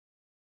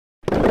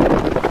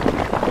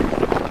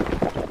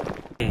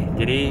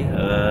Jadi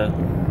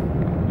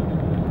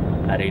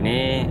hari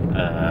ini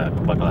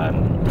aku bakalan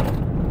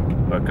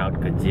workout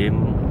ke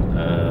gym.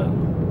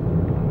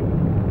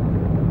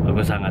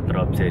 Aku sangat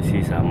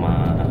terobsesi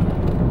sama,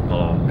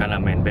 kalau karena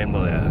main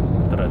paintball ya,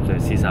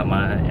 terobsesi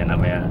sama yang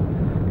namanya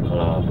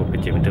kalau aku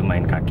ke gym itu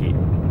main kaki,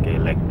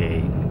 kayak leg day.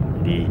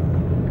 Jadi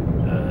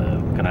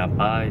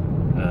kenapa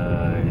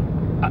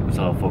aku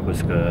selalu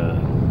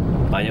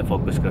banyak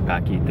fokus ke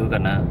kaki itu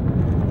karena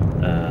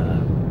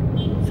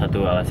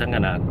satu alasan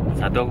karena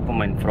aku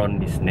pemain front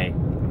di snake,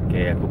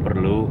 kayak aku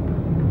perlu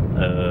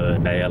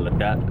daya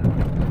ledak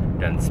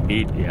dan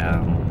speed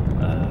yang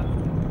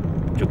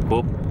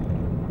cukup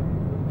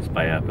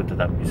supaya aku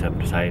tetap bisa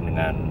bersaing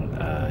dengan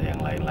yang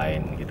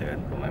lain-lain gitu kan,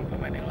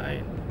 pemain-pemain yang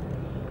lain.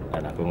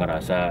 Dan aku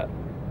ngerasa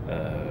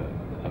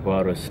aku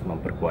harus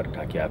memperkuat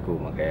kaki aku,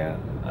 makanya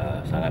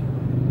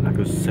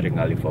aku sering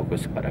kali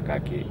fokus pada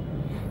kaki.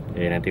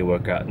 Jadi nanti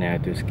workoutnya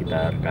itu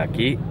sekitar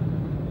kaki,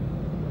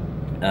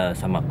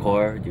 sama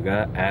core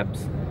juga,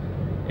 abs,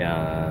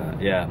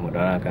 ya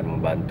mudah-mudahan akan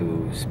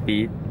membantu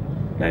speed,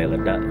 daya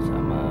ledak,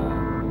 sama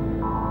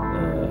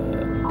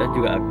dan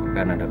juga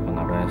akan ada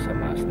pengaruhnya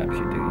sama snap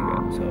shooting juga.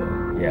 So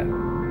yeah,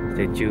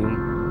 stay tuned,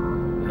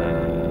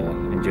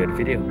 enjoy the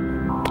video.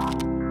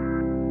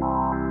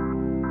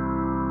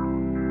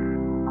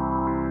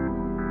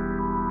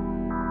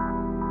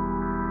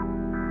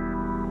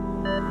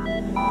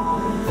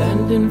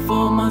 Fending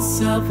for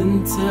myself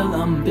until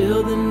I'm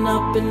building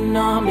up an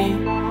army,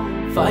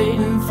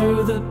 fighting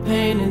through the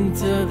pain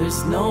until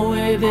there's no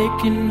way they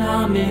can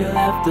harm me.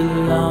 Left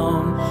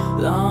alone,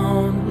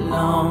 alone,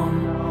 alone.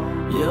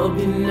 You'll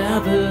be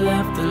never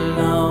left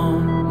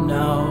alone,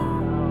 no.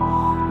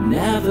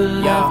 Never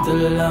left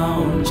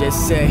alone.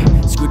 Just say,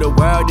 screw the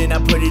world and I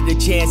put it a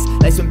chance.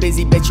 Life's been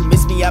busy, bet you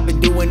miss me, I've been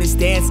doing this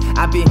dance.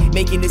 I've been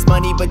making this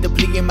money but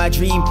depleting my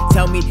dream.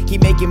 Tell me,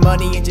 keep making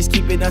money and just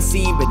keep it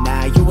unseen. But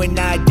now you and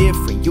I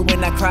different, you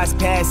and I cross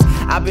paths.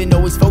 I've been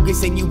always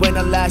focusing, you went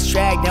on lost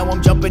track. Now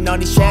I'm jumping on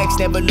these tracks,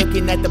 never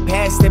looking at the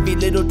past. Every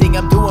little thing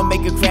I'm doing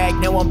make a crack.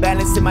 Now I'm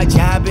balancing my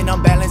job and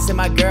I'm balancing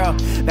my girl,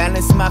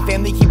 balancing my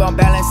family, keep on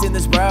balancing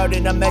this world.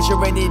 And I'm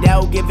measuring it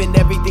out, giving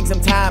everything some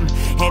time,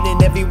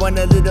 handing everyone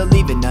a little,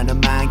 leaving none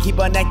of mine. Keep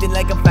on acting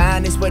like I'm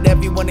fine, it's what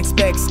everyone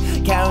expects.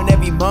 Counting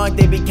every month,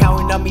 they be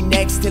counting on me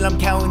next. Till I'm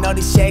counting all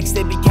these checks,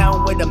 they be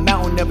counting with a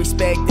mountain of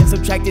respect, and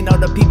subtracting all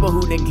the people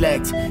who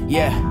neglect,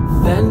 yeah.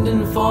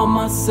 Fending for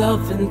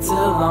myself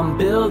until I'm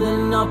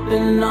building up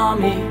an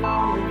army,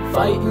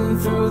 fighting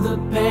through the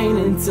pain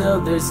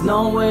until there's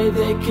no way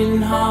they can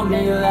harm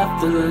me.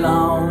 Left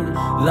alone,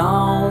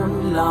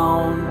 alone,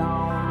 alone.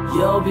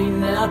 You'll be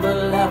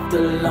never left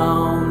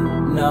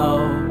alone,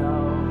 no.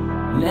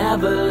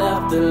 Never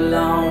left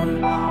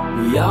alone.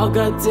 We all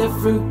got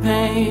different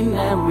pain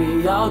and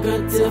we all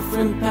got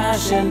different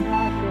passion.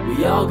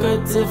 We all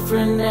got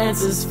different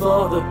answers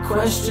for the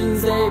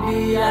questions they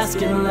be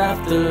asking.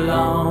 Left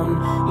alone,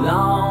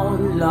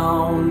 alone,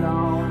 alone.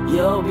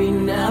 You'll be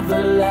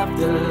never left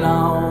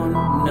alone,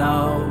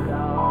 no.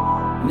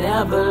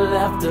 Never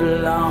left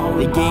alone.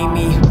 They gave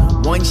me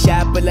one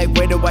shot, but like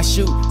where do I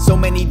shoot? So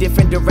many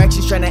different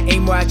directions, trying to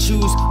aim where I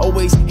choose.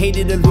 Always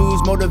hated to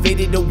lose,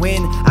 motivated to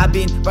win. I've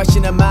been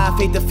rushing to my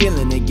faith, the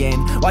feeling again.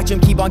 Watch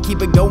them keep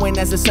it going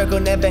as the circle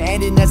never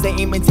ending. As they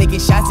aim and taking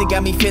shots, it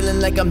got me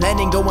feeling like I'm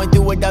landing. Going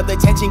through without the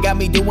tension, got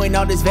me doing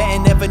all this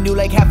vetting. Never knew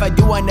like half I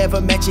do, I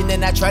never mentioned.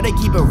 And I try to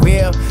keep it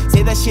real,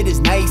 say that shit is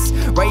nice.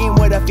 Writing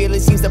what I feel,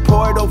 it seems to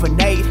pour it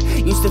overnight.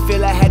 Used to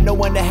feel I had no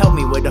one to help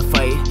me with a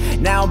fight.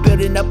 Now I'm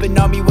building up an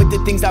army with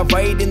the things I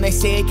write. And they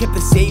say I kept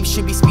the safe,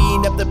 should be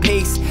speeding up the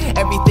pace.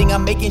 Everything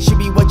I'm making should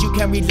be what you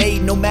can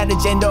relate. No matter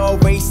gender or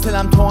race, till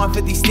I'm torn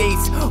 50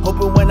 states.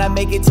 Hoping when I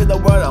make it to the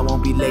world I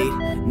won't be late,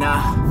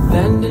 nah.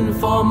 Fending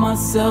for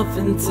myself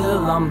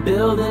until I'm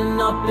building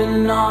up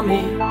an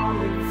army,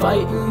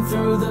 fighting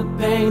through the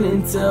pain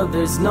until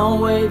there's no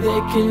way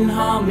they can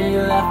harm me.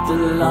 Left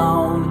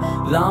alone,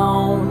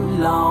 alone,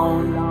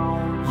 alone.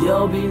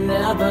 You'll be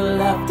never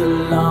left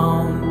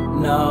alone,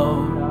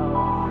 no.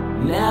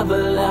 Never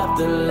left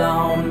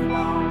alone.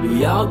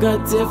 We all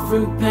got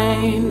different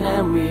pain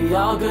and we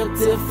all got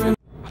different.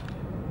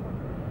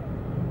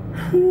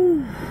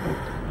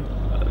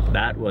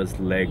 That was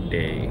leg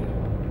day.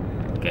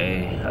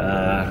 Okay,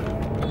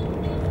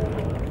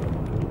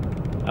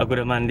 aku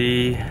udah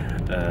mandi,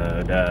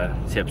 udah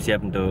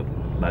siap-siap untuk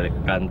balik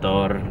ke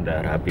kantor, udah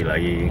rapi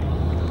lagi.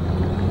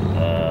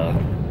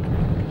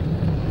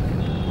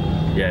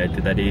 Ya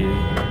itu tadi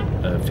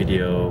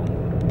video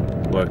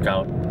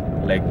workout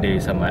leg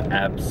day sama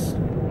abs.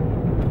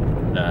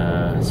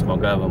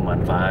 Semoga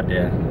bermanfaat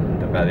ya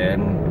untuk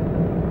kalian.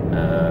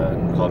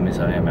 Kalau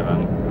misalnya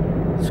memang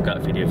suka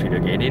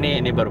video-video kayak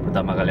ini baru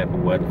pertama kali aku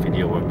buat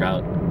video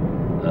workout.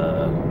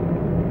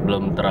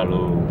 Belum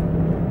terlalu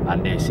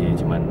pandai sih,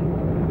 cuman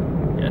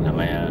ya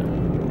namanya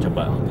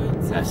coba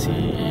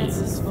ngasih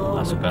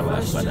masukan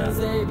lah pada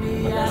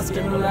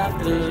channel Indonesia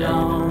gitu.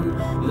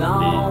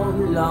 Jadi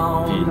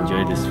if you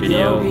enjoy this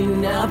video, give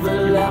it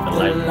a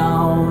like,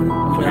 don't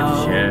forget to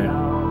share.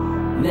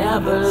 See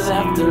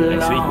you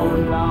next week.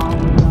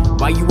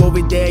 Why you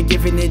over there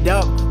giving it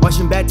up?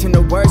 Watching back turn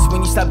the worst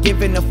when you stop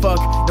giving a fuck.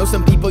 Know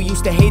some people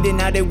used to hate it,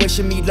 now they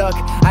wishing me luck.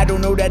 I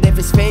don't know that if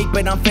it's fake,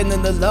 but I'm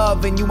feeling the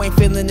love, and you ain't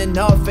feeling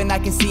enough, and I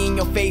can see in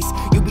your face.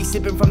 You be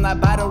sipping from that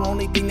bottle,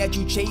 only thing that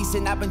you chase,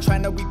 and I've been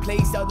trying to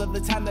replace all of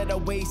the time that I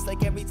waste.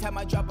 Like every time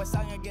I drop a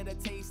song I get a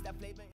taste, that flavor.